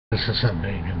This is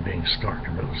something being stalked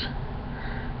news.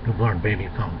 Newborn baby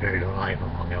found buried alive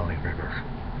along LA River.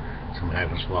 Some guy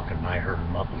was walking by, heard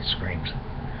muffled screams.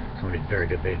 Somebody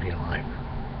buried a baby alive.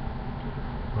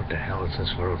 What the hell has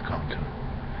this world come to?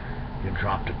 You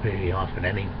dropped a baby off at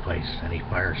any place, any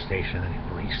fire station, any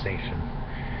police station,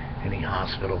 any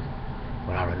hospital,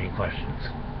 without any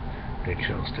questions. They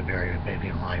chose to bury the baby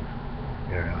alive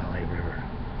there in LA River.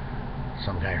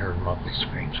 Some guy heard muffled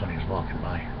screams when he was walking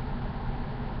by.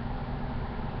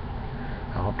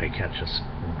 I hope they catch this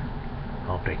woman. I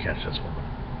hope they catch this woman.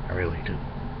 I really do.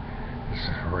 This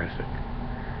is horrific.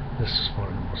 This is one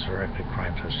of the most horrific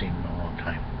crimes I've seen in a long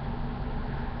time.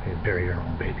 You bury your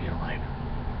own baby alive.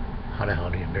 How the hell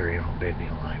do you bury your own baby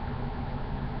alive?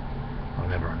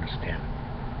 I'll never understand.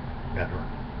 Never.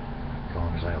 As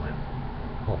long as I live.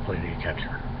 Hopefully they catch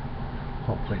her.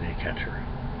 Hopefully they catch her.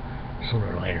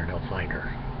 Sooner or later they'll find her.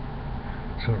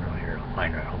 Sooner or later they'll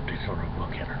find her. I hope they throw a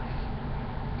book at her.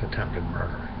 It's attempted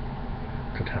murder.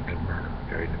 It's attempted murder.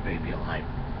 Burying the baby alive.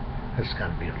 This has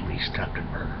got to be at least attempted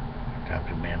murder.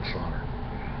 Attempted manslaughter.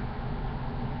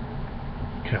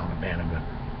 Child abandonment.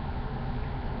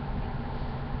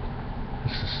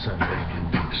 This is Sunday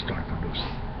in Stark News.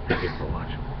 Thank you for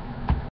watching.